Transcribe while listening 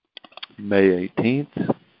May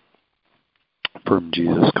 18th, from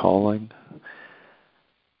Jesus Calling.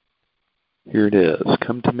 Here it is.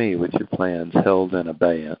 Come to me with your plans held in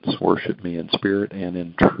abeyance. Worship me in spirit and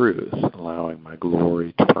in truth, allowing my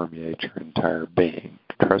glory to permeate your entire being.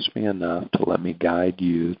 Trust me enough to let me guide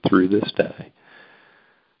you through this day,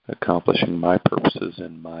 accomplishing my purposes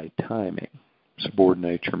in my timing.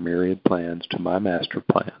 Subordinate your myriad plans to my master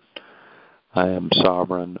plan. I am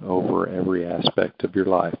sovereign over every aspect of your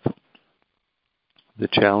life. The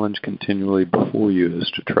challenge continually before you is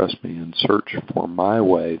to trust me and search for my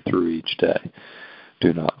way through each day.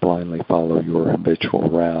 Do not blindly follow your habitual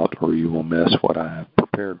route, or you will miss what I have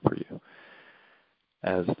prepared for you.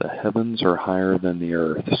 As the heavens are higher than the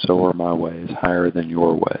earth, so are my ways higher than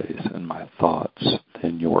your ways, and my thoughts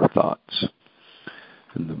than your thoughts.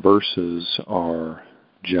 And the verses are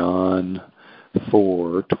John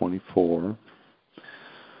 4:24.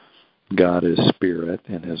 God is spirit,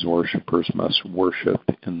 and his worshipers must worship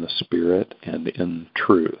in the spirit and in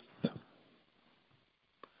truth.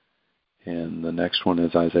 And the next one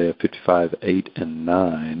is Isaiah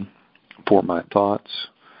 55:8-9. For my thoughts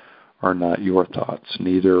are not your thoughts,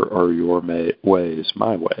 neither are your ways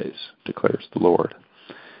my ways, declares the Lord.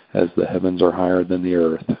 As the heavens are higher than the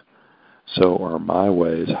earth, so are my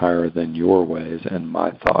ways higher than your ways, and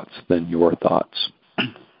my thoughts than your thoughts.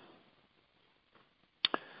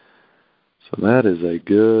 So that is a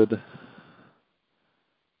good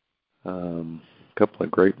couple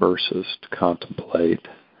of great verses to contemplate.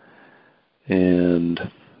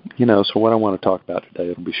 And, so what I want to talk about today,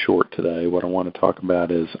 it'll be short today. What I want to talk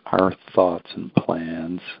about is our thoughts and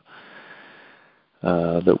plans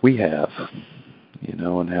that we have,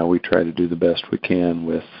 and how we try to do the best we can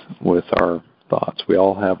with our thoughts. We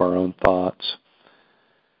all have our own thoughts.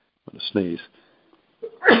 I'm going to sneeze.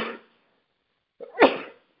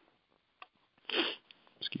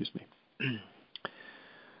 Excuse me.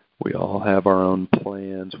 We all have our own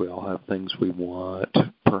plans. We all have things we want.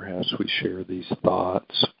 Perhaps we share these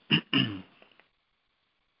thoughts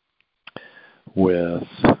with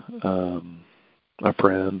a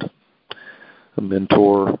friend, a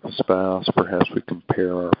mentor, a spouse. Perhaps we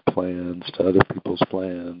compare our plans to other people's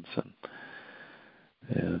plans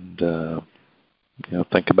and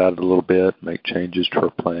think about it a little bit, make changes to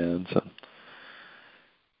our plans. And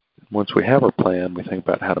once we have our plan, we think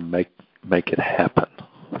about how to make it happen.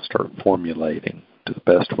 Start formulating to the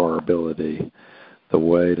best of our ability the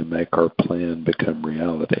way to make our plan become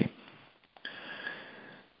reality.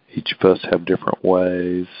 Each of us have different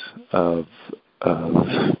ways of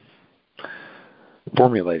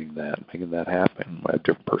formulating that, making that happen. We have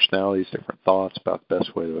different personalities, different thoughts about the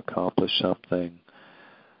best way to accomplish something.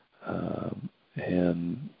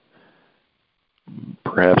 And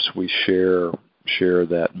perhaps we share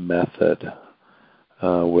that method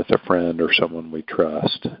with a friend or someone we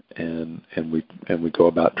trust, and we go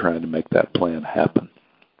about trying to make that plan happen.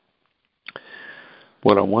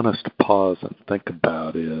 What I want us to pause and think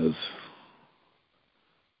about is,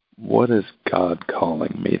 what is God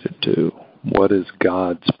calling me to do? What is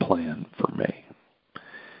God's plan for me?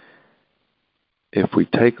 If we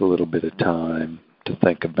take a little bit of time to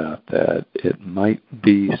think about that, it might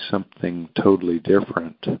be something totally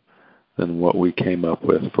different than what we came up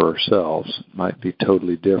with for ourselves. It might be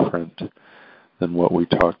totally different than what we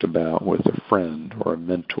talked about with a friend or a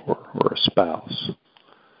mentor or a spouse.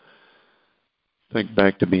 Think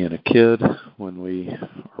back to being a kid. When we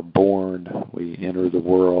are born, we enter the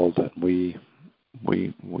world, and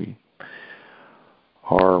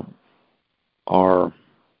our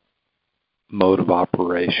mode of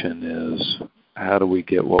operation is, how do we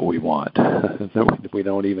get what we want? We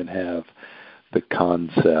don't even have the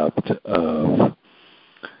concept of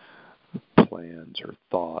plans or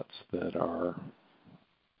thoughts that are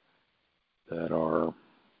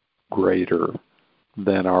greater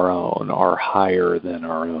than our own, are higher than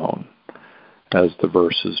our own, as the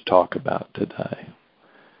verses talk about today.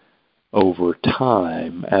 Over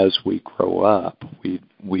time, as we grow up, we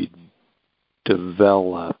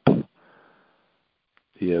develop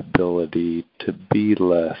the ability to be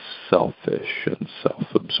less selfish and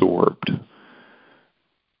self-absorbed.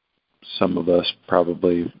 Some of us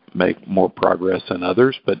probably make more progress than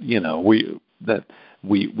others, but we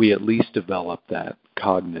at least develop that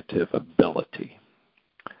cognitive ability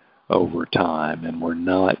over time, and we're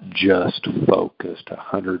not just focused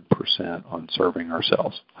 100% on serving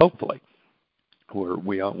ourselves. Hopefully,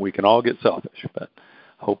 we can all get selfish, but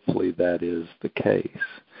hopefully that is the case.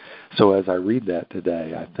 So as I read that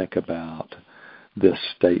today, I think about this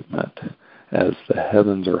statement: as the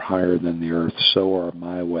heavens are higher than the earth, so are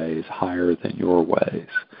my ways higher than your ways,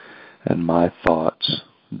 and my thoughts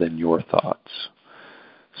than your thoughts.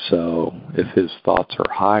 So if his thoughts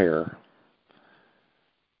are higher,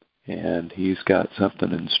 and he's got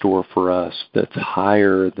something in store for us that's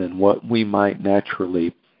higher than what we might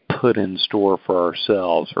naturally put in store for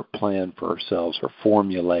ourselves or plan for ourselves or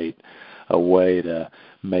formulate a way to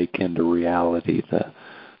make into reality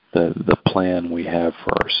the plan we have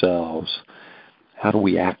for ourselves. How do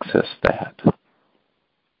we access that?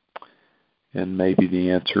 And maybe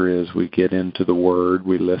the answer is we get into the Word,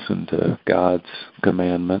 we listen to God's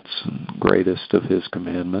commandments, and greatest of His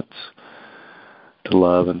commandments, to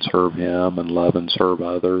love and serve Him and love and serve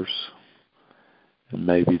others. And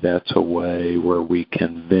maybe that's a way where we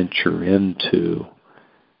can venture into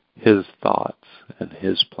His thoughts and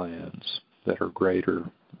His plans that are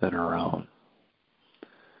greater than our own.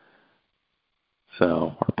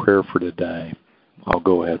 So our prayer for today, I'll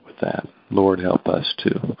go ahead with that. Lord, help us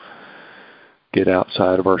to get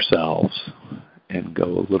outside of ourselves and go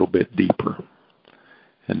a little bit deeper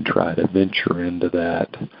and try to venture into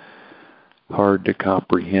that hard to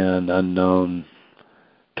comprehend, unknown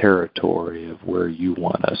territory of where you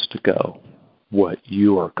want us to go, what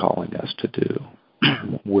you are calling us to do,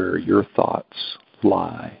 where your thoughts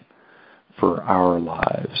lie for our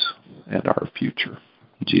lives and our future.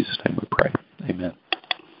 In Jesus' name we pray. Amen.